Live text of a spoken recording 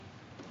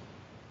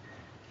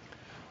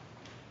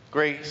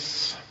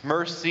Grace,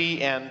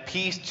 mercy, and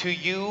peace to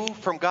you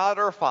from God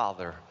our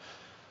Father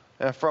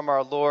and from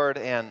our Lord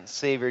and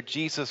Savior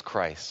Jesus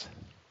Christ.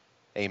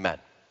 Amen.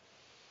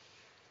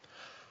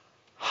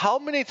 How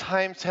many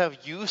times have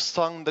you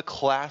sung the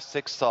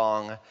classic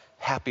song,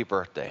 Happy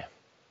Birthday?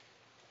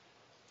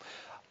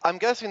 I'm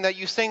guessing that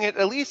you sing it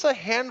at least a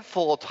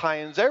handful of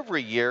times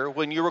every year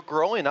when you were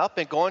growing up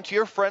and going to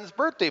your friends'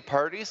 birthday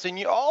parties, and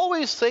you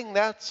always sing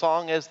that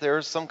song as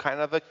there's some kind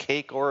of a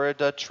cake or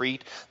a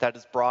treat that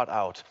is brought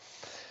out.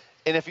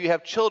 And if you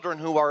have children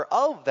who are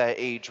of that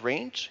age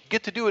range, you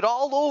get to do it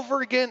all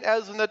over again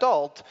as an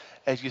adult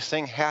as you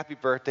sing Happy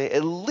Birthday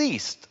at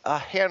least a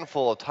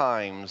handful of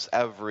times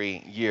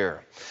every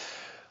year.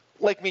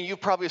 Like me, you've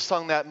probably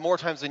sung that more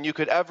times than you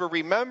could ever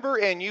remember,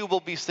 and you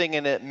will be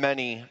singing it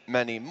many,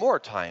 many more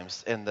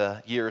times in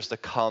the years to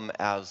come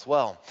as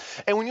well.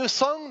 And when you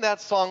sung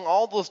that song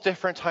all those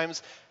different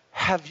times,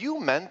 have you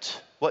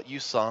meant what you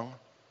sung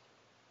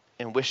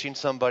in wishing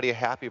somebody a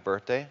happy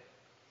birthday?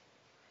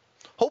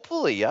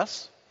 Hopefully,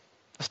 yes,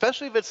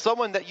 especially if it's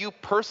someone that you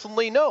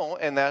personally know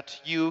and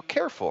that you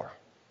care for.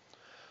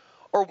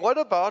 Or what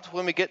about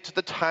when we get to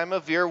the time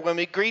of year when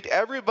we greet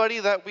everybody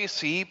that we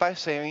see by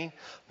saying,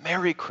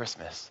 Merry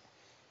Christmas?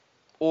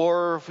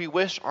 Or if we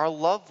wish our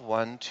loved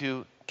one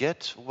to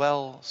get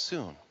well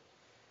soon.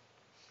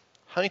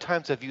 How many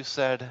times have you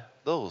said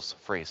those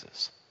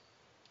phrases?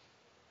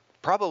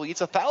 Probably it's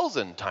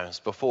 1,000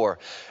 times before.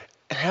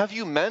 Have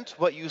you meant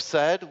what you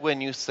said when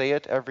you say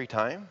it every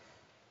time?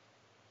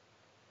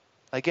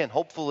 Again,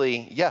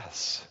 hopefully,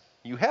 yes.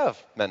 You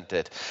have meant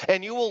it.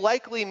 And you will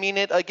likely mean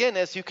it again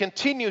as you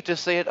continue to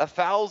say it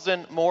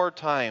 1,000 more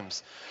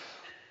times.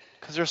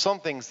 Because there's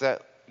some things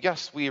that,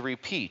 yes, we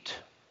repeat,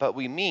 but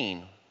we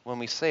mean when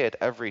we say it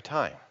every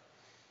time.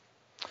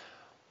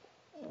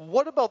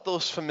 What about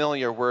those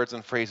familiar words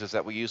and phrases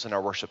that we use in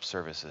our worship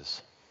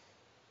services?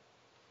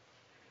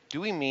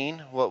 Do we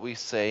mean what we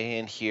say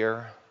and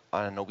hear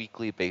on a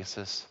weekly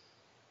basis?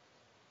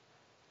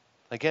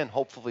 Again,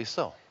 hopefully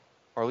so.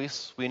 Or at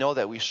least we know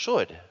that we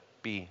should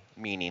be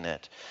meaning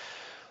it.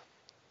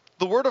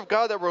 The Word of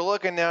God that we're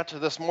looking at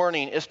this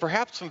morning is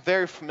perhaps some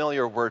very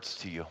familiar words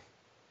to you,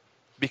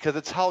 because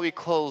it's how we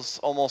close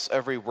almost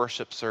every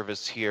worship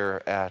service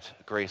here at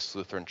Grace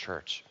Lutheran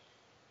Church,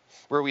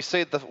 where we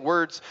say the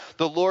words,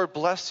 "The Lord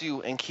bless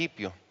you and keep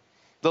you.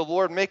 The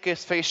Lord make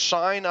his face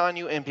shine on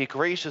you and be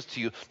gracious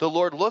to you. The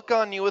Lord look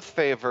on you with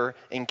favor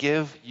and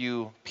give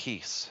you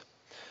peace."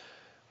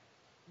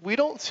 We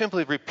don't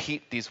simply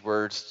repeat these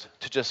words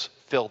to just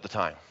fill the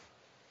time,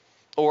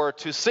 or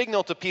to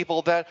signal to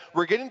people that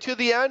we're getting to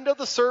the end of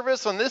the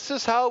service and this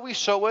is how we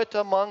show it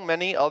among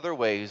many other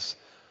ways.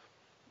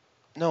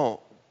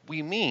 No,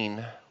 we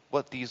mean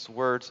what these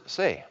words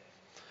say.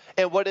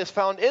 And what is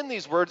found in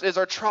these words is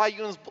our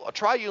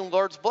triune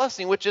Lord's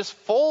blessing, which is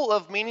full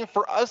of meaning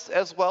for us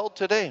as well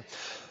today.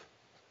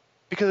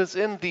 Because it's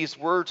in these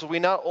words we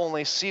not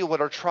only see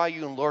what our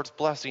triune Lord's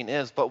blessing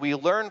is, but we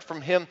learn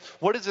from him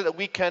what is it that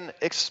we can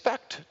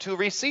expect to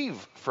receive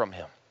from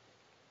him.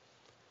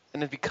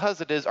 And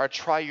because it is our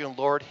triune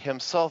Lord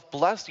himself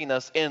blessing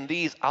us in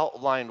these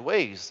outlined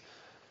ways,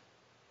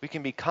 we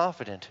can be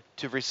confident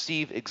to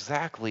receive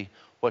exactly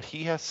what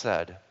he has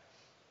said,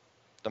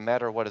 no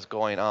matter what is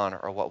going on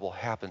or what will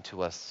happen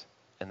to us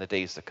in the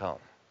days to come.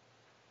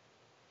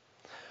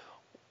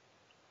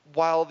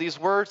 While these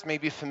words may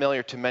be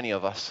familiar to many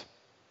of us,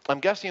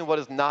 I'm guessing what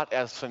is not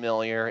as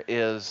familiar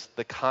is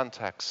the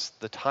context,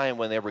 the time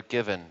when they were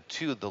given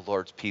to the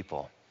Lord's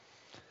people.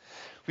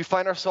 We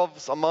find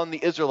ourselves among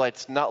the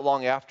Israelites not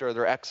long after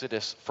their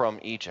exodus from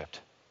Egypt.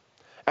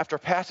 After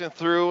passing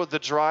through the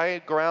dry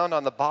ground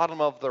on the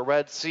bottom of the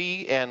Red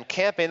Sea and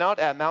camping out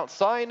at Mount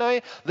Sinai,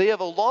 they have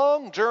a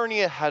long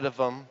journey ahead of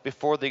them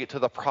before they get to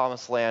the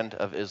promised land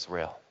of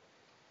Israel.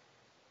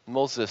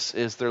 Moses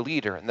is their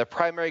leader and the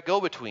primary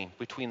go-between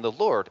between the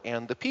Lord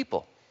and the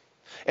people.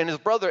 And his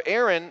brother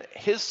Aaron,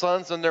 his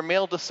sons and their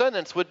male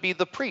descendants would be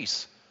the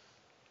priests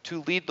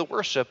to lead the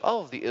worship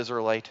of the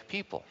Israelite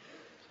people.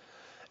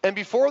 And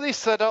before they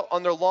set out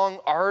on their long,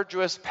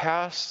 arduous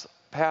path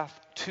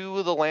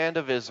to the land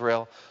of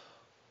Israel,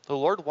 the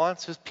Lord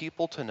wants his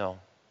people to know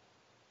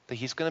that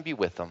he's going to be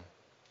with them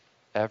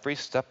every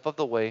step of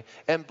the way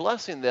and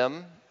blessing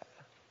them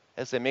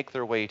as they make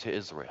their way to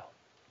Israel.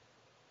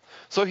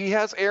 So he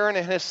has Aaron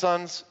and his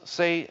sons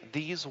say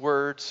these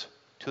words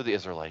to the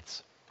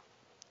Israelites.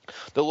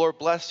 "The Lord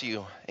bless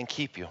you and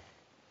keep you.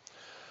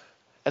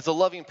 As a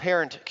loving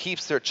parent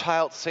keeps their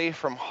child safe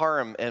from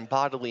harm and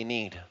bodily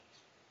need,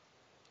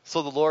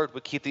 so the Lord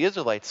would keep the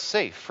Israelites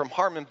safe from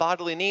harm and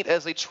bodily need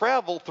as they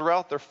traveled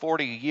throughout their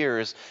 40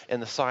 years in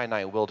the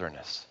Sinai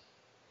wilderness.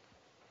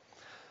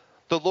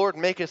 The Lord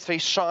make his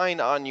face shine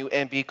on you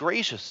and be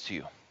gracious to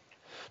you."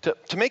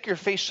 To make your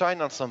face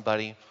shine on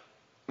somebody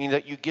means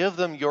that you give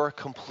them your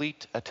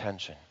complete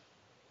attention.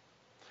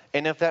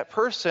 And if that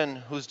person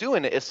who's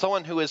doing it is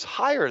someone who is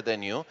higher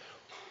than you,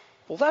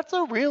 well, that's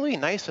a really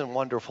nice and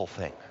wonderful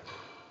thing.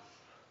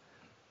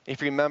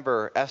 If you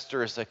remember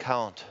Esther's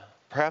account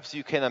Perhaps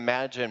you can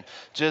imagine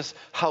just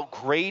how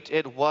great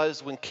it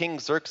was when King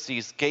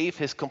Xerxes gave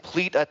his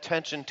complete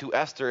attention to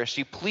Esther as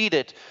she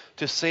pleaded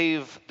to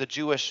save the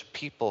Jewish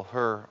people,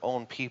 her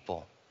own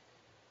people.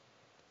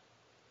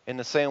 In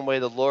the same way,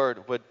 the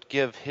Lord would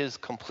give his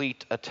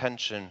complete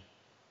attention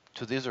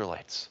to the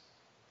Israelites.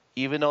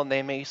 Even though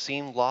they may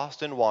seem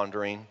lost and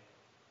wandering,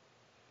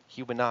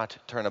 he would not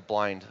turn a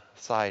blind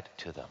side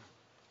to them.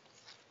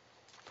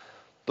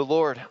 The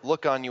Lord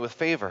look on you with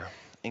favor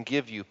and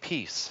give you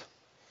peace.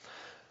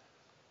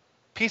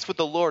 Peace with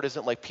the Lord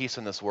isn't like peace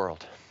in this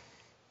world.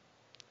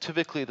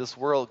 Typically, this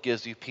world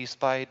gives you peace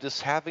by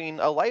just having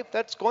a life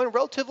that's going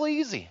relatively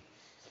easy,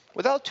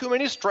 without too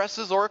many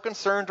stresses or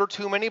concerns or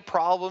too many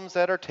problems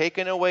that are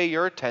taking away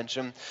your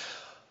attention.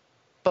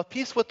 But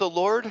peace with the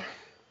Lord,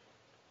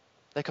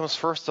 that comes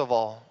first of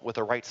all with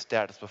a right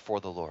status before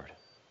the Lord,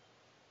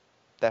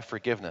 that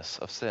forgiveness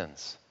of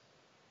sins.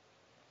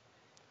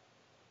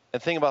 And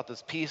the thing about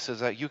this peace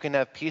is that you can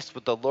have peace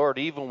with the Lord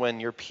even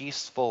when your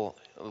peaceful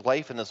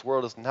life in this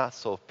world is not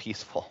so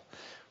peaceful.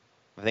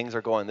 Things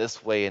are going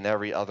this way and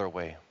every other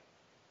way.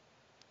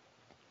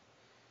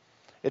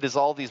 It is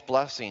all these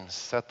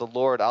blessings that the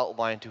Lord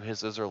outlined to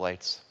his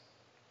Israelites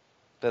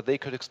that they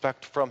could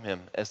expect from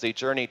him as they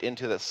journeyed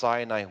into the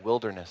Sinai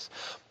wilderness.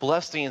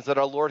 Blessings that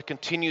our Lord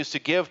continues to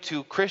give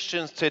to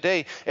Christians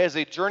today as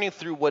they journey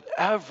through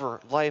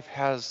whatever life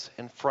has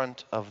in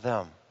front of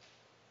them.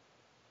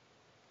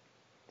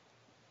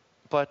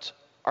 But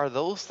are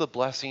those the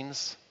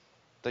blessings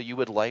that you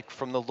would like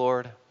from the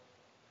Lord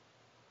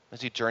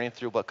as you journey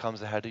through what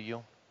comes ahead of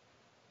you?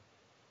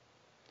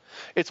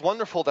 It's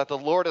wonderful that the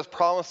Lord has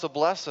promised to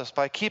bless us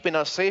by keeping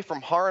us safe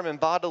from harm and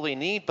bodily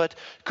need, but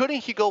couldn't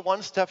he go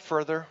one step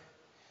further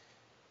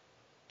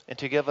and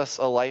to give us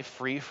a life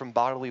free from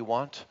bodily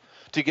want?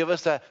 To give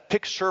us that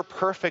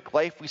picture-perfect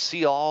life we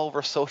see all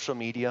over social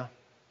media?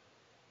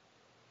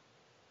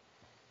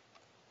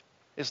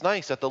 It's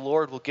nice that the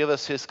Lord will give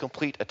us his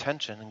complete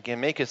attention and can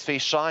make his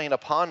face shine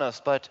upon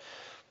us, but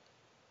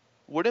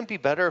wouldn't it be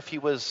better if he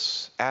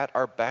was at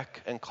our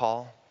beck and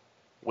call,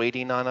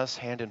 waiting on us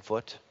hand and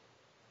foot?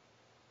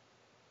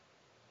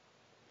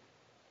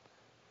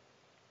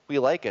 We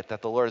like it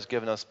that the Lord has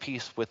given us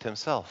peace with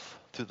himself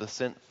through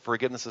the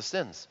forgiveness of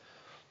sins.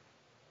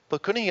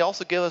 But couldn't he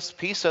also give us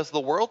peace as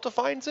the world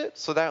defines it,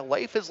 so that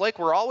life is like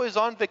we're always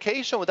on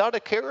vacation without a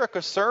care or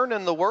concern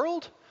in the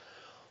world?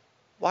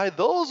 Why,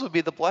 those would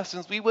be the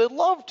blessings we would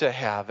love to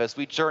have as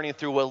we journey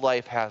through what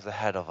life has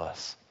ahead of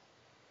us.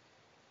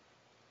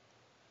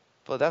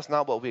 But that's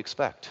not what we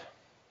expect.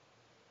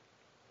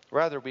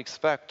 Rather, we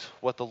expect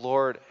what the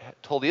Lord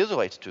told the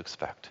Israelites to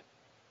expect.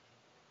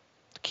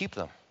 To keep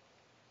them.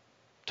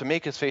 To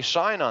make his face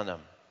shine on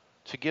them.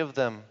 To give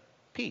them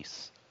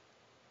peace.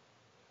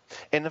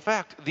 And in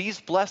fact,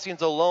 these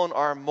blessings alone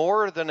are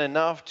more than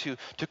enough to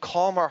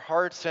calm our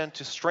hearts and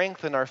to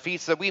strengthen our feet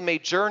so that we may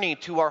journey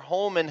to our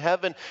home in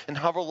heaven and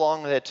however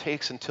long that it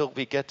takes until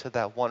we get to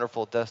that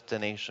wonderful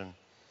destination.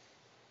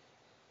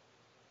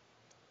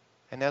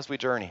 And as we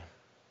journey,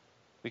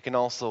 we can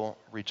also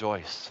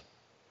rejoice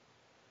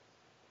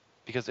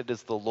because it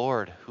is the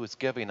Lord who is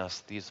giving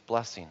us these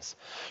blessings.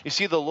 You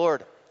see, the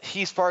Lord,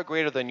 he's far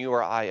greater than you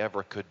or I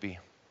ever could be.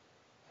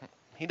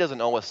 He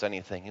doesn't owe us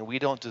anything, and we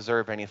don't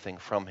deserve anything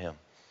from him.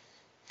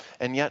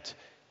 And yet,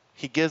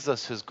 he gives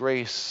us his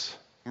grace,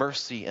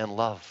 mercy, and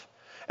love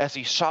as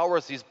he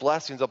showers these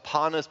blessings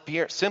upon us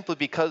simply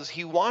because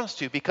he wants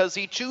to, because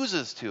he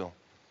chooses to.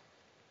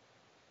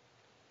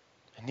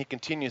 And he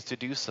continues to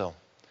do so,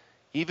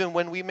 even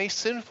when we may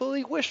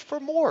sinfully wish for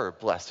more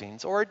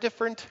blessings or a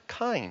different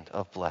kind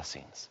of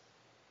blessings.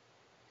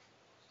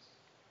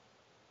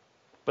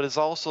 But it's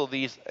also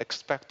these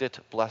expected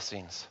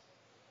blessings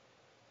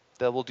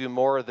that will do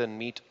more than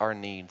meet our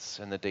needs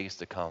in the days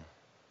to come.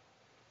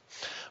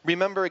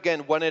 Remember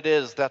again when it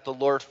is that the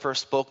Lord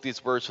first spoke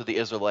these words to the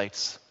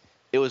Israelites.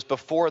 It was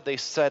before they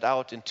set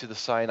out into the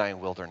Sinai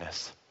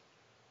wilderness.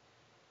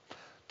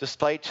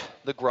 Despite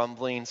the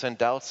grumblings and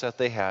doubts that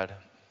they had,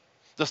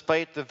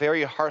 despite the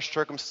very harsh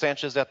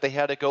circumstances that they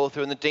had to go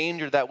through and the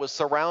danger that was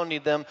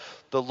surrounding them,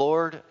 the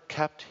Lord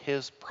kept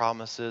his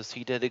promises.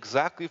 He did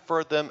exactly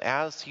for them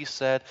as he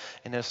said,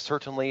 and as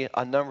certainly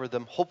a number of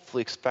them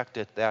hopefully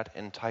expected that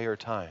entire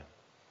time.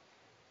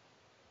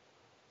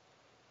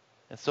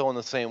 And so in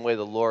the same way,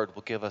 the Lord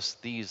will give us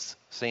these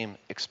same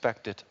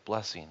expected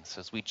blessings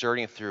as we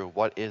journey through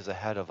what is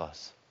ahead of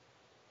us.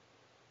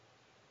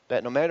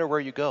 That no matter where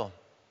you go,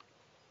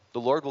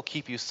 the Lord will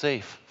keep you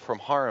safe from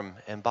harm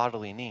and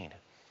bodily need.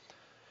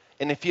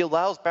 And if he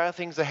allows bad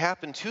things to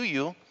happen to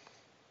you,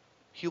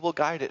 he will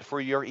guide it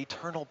for your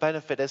eternal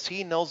benefit as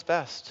he knows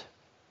best.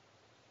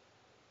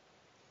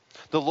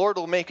 The Lord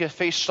will make his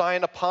face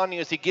shine upon you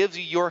as he gives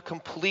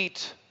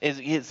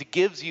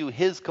you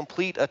his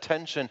complete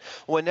attention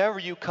whenever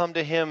you come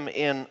to him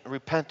in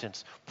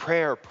repentance,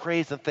 prayer,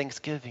 praise, and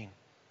thanksgiving.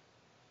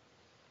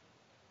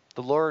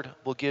 The Lord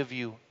will give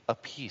you a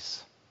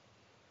peace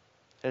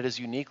that is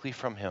uniquely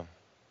from him.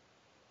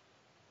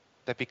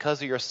 that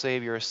because of your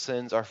Savior, your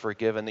sins are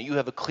forgiven, that you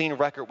have a clean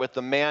record with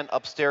the man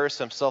upstairs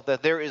himself,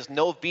 that there is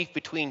no beef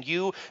between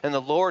you and the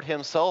Lord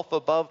himself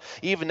above,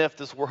 even if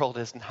this world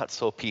is not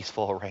so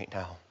peaceful right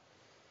now.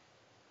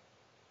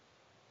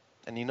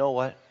 And you know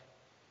what?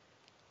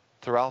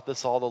 Throughout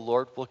this all, the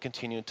Lord will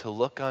continue to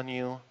look on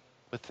you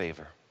with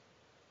favor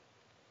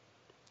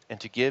and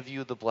to give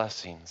you the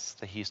blessings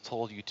that he's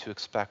told you to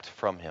expect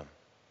from him,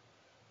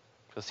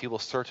 because he will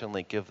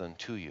certainly give them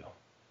to you.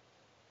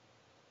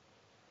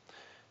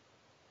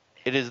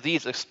 It is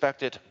these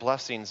expected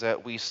blessings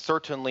that we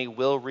certainly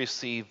will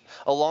receive,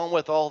 along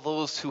with all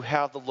those who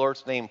have the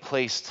Lord's name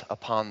placed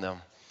upon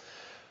them.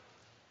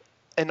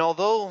 And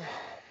although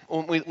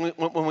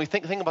when we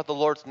think about the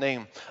Lord's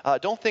name,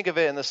 don't think of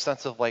it in the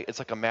sense of like it's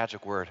like a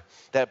magic word,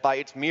 that by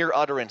its mere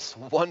utterance,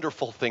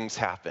 wonderful things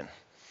happen.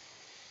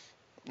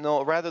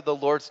 No, rather the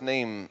Lord's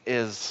name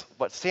is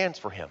what stands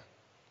for him.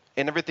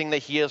 And everything that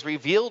he has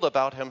revealed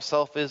about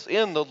himself is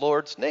in the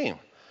Lord's name.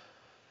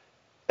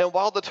 And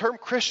while the term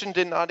Christian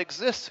did not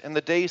exist in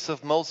the days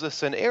of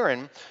Moses and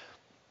Aaron,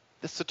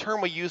 it's the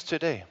term we use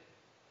today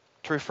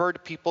to refer to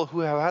people who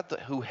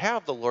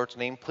have the Lord's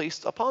name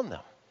placed upon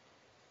them.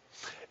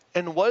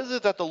 And what is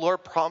it that the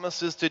Lord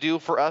promises to do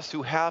for us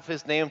who have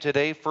his name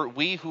today, for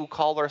we who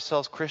call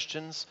ourselves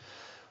Christians?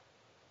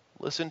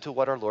 Listen to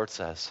what our Lord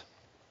says.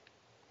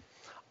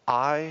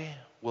 I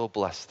will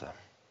bless them.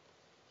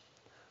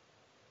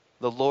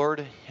 The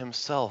Lord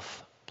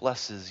himself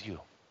blesses you.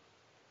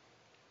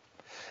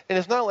 And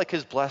it's not like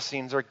his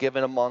blessings are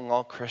given among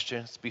all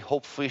Christians to be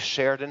hopefully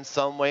shared in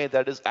some way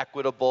that is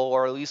equitable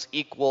or at least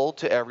equal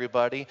to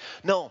everybody.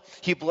 No,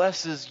 he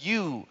blesses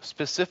you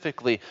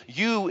specifically,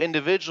 you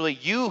individually,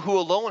 you who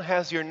alone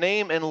has your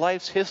name and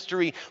life's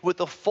history with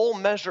the full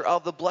measure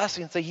of the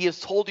blessings that he has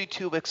told you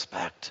to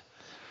expect.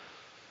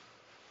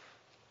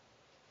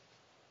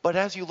 But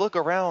as you look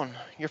around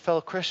your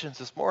fellow Christians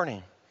this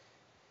morning,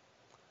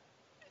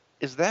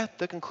 is that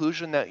the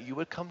conclusion that you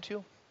would come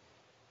to?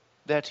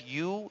 That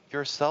you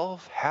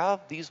yourself have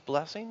these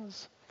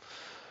blessings?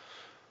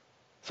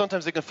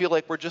 Sometimes it can feel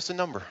like we're just a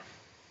number.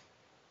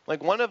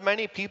 Like one of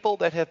many people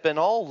that have been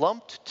all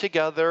lumped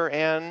together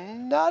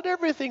and not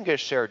everything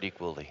gets shared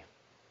equally.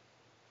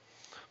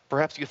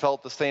 Perhaps you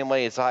felt the same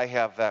way as I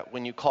have, that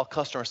when you call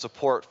customer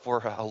support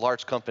for a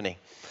large company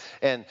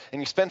and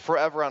you spend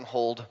forever on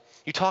hold,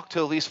 you talk to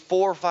at least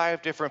 4 or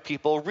 5 different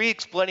people,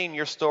 re-explaining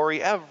your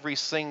story every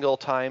single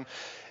time,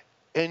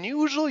 and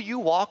usually you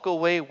walk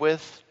away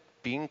with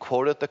being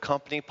quoted the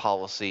company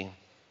policy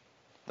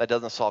that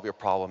doesn't solve your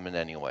problem in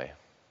any way.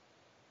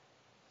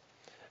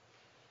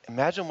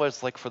 Imagine what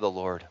it's like for the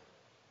Lord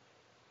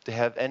to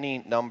have any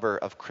number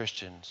of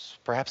Christians,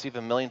 perhaps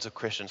even millions of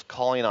Christians,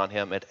 calling on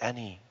him at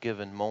any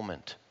given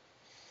moment.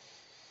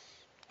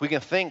 We can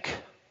think,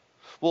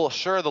 well,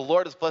 sure, the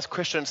Lord has blessed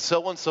Christians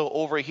so-and-so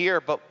over here,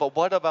 but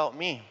what about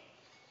me?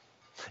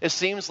 It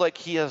seems like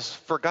he has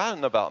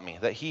forgotten about me,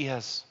 that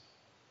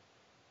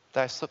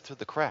I slipped through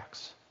the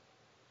cracks.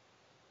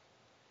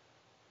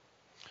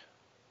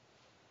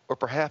 Or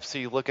perhaps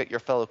you look at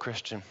your fellow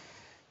Christian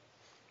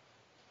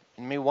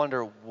and may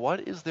wonder,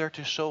 what is there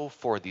to show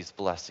for these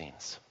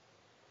blessings?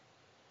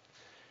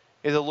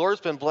 If the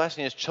Lord's been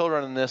blessing his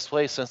children in this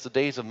way since the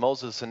days of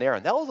Moses and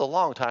Aaron, that was a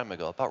long time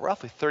ago, about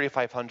roughly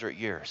 3,500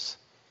 years.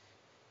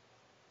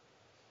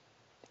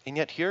 And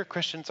yet here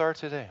Christians are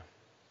today,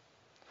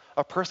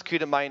 a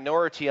persecuted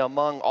minority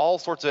among all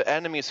sorts of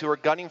enemies who are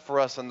gunning for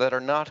us and that are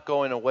not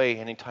going away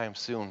anytime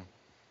soon.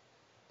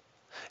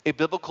 A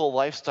biblical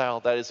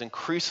lifestyle that is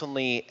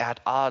increasingly at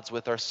odds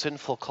with our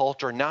sinful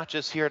culture, not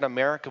just here in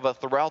America,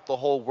 but throughout the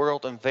whole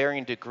world in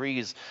varying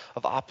degrees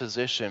of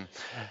opposition.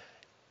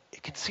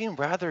 It can seem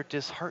rather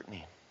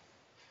disheartening.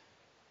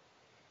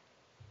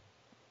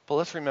 But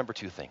let's remember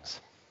 2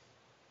 things.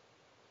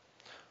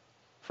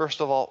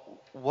 First of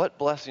all, what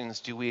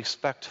blessings do we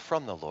expect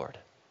from the Lord?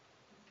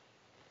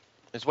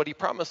 It's what he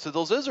promised to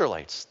those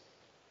Israelites,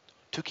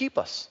 to keep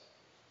us,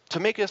 to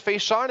make his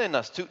face shine in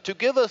us, to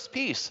give us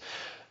peace.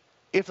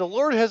 If the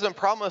Lord hasn't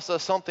promised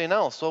us something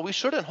else, well, we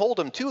shouldn't hold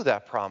him to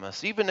that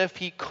promise, even if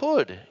he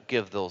could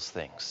give those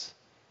things.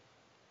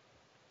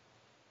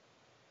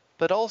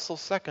 But also,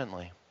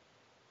 secondly,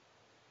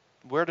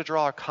 where to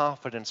draw our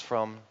confidence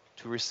from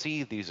to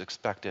receive these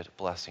expected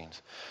blessings.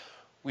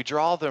 We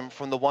draw them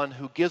from the one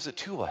who gives it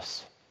to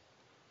us,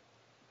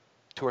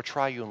 to our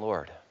triune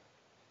Lord.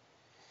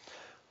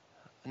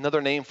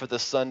 Another name for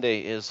this Sunday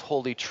is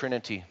Holy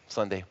Trinity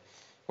Sunday,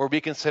 where we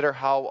consider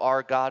how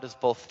our God is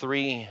both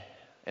 3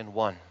 and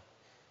 1.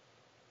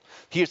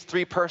 He is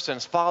 3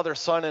 persons, Father,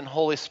 Son, and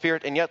Holy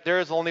Spirit, and yet there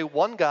is only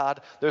one God,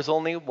 there's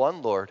only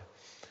one Lord.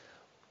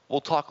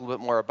 We'll talk a little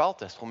bit more about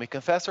this when we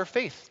confess our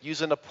faith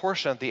using a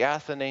portion of the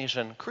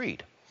Athanasian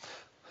Creed.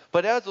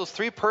 But as those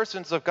 3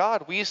 persons of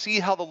God, we see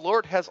how the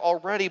Lord has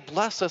already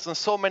blessed us in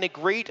so many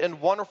great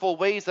and wonderful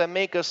ways that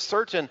make us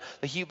certain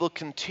that he will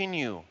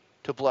continue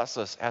to bless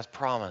us as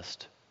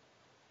promised.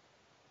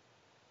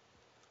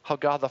 How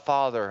God the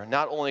Father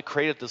not only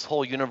created this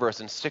whole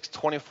universe in 6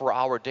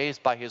 24-hour days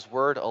by his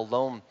word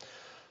alone,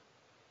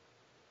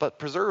 but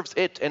preserves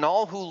it and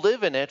all who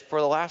live in it for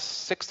the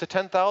last 6,000 to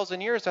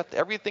 10,000 years that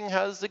everything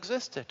has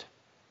existed.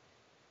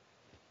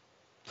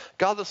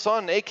 God the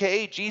Son,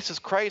 a.k.a. Jesus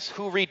Christ,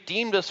 who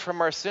redeemed us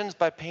from our sins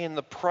by paying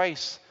the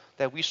price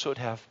that we should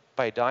have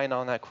by dying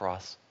on that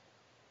cross.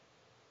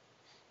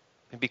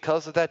 And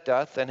because of that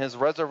death and his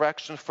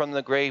resurrection from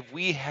the grave,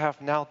 we have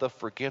now the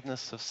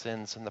forgiveness of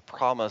sins and the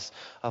promise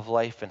of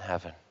life in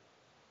heaven.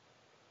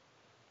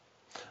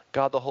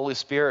 God the Holy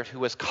Spirit,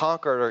 who has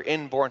conquered our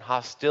inborn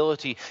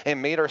hostility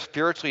and made our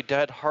spiritually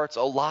dead hearts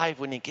alive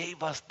when he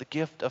gave us the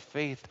gift of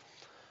faith,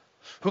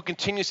 who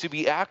continues to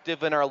be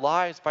active in our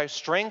lives by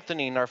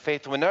strengthening our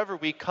faith whenever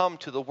we come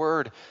to the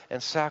Word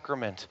and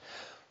sacrament.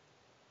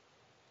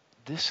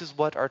 This is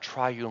what our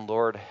triune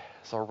Lord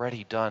has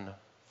already done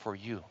for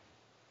you.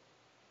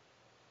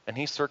 And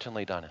he's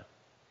certainly done it.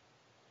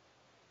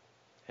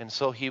 And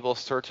so he will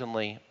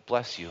certainly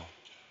bless you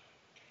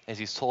as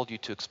he's told you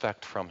to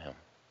expect from him.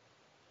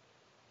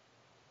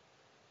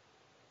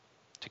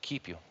 To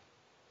keep you,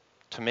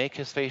 to make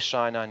his face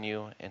shine on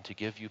you, and to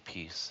give you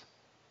peace.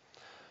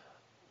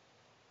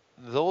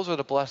 Those are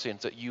the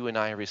blessings that you and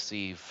I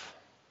receive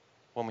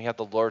when we have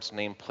the Lord's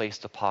name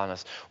placed upon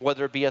us,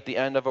 whether it be at the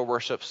end of a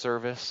worship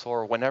service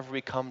or whenever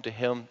we come to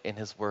him in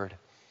his word.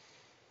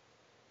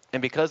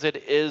 And because it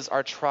is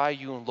our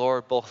triune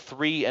Lord, both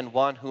three and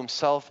one, who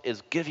himself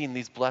is giving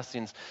these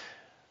blessings,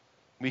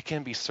 we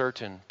can be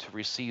certain to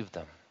receive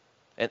them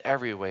in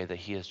every way that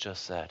he has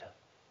just said.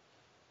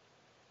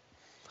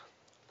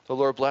 The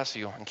Lord bless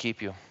you and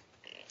keep you.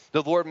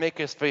 The Lord make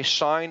his face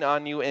shine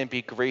on you and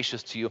be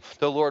gracious to you.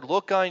 The Lord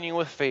look on you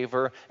with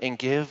favor and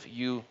give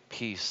you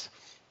peace.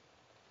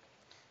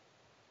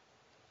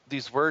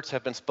 These words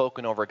have been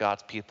spoken over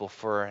God's people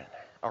for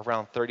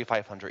around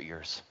 3,500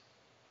 years.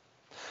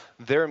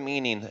 Their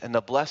meaning and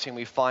the blessing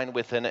we find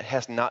within it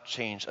has not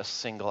changed a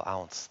single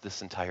ounce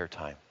this entire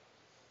time.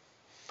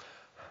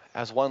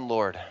 As one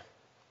Lord,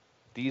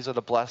 these are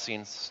the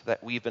blessings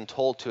that we've been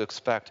told to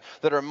expect,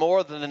 that are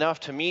more than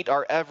enough to meet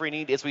our every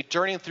need as we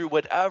journey through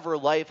whatever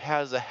life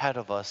has ahead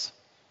of us.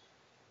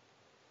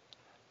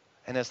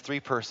 And as three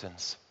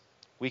persons,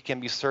 we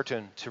can be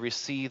certain to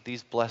receive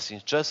these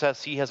blessings, just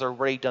as he has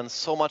already done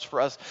so much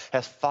for us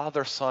as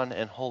Father, Son,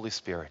 and Holy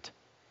Spirit.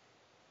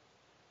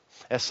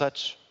 As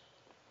such,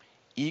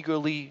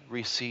 eagerly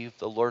receive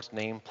the Lord's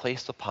name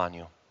placed upon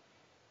you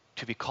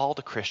to be called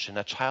a Christian,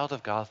 a child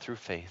of God through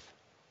faith.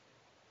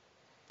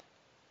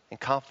 And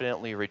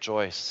confidently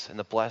rejoice in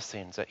the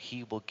blessings that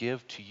he will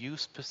give to you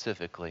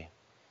specifically,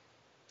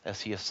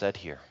 as he has said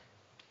here.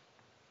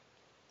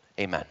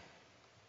 Amen.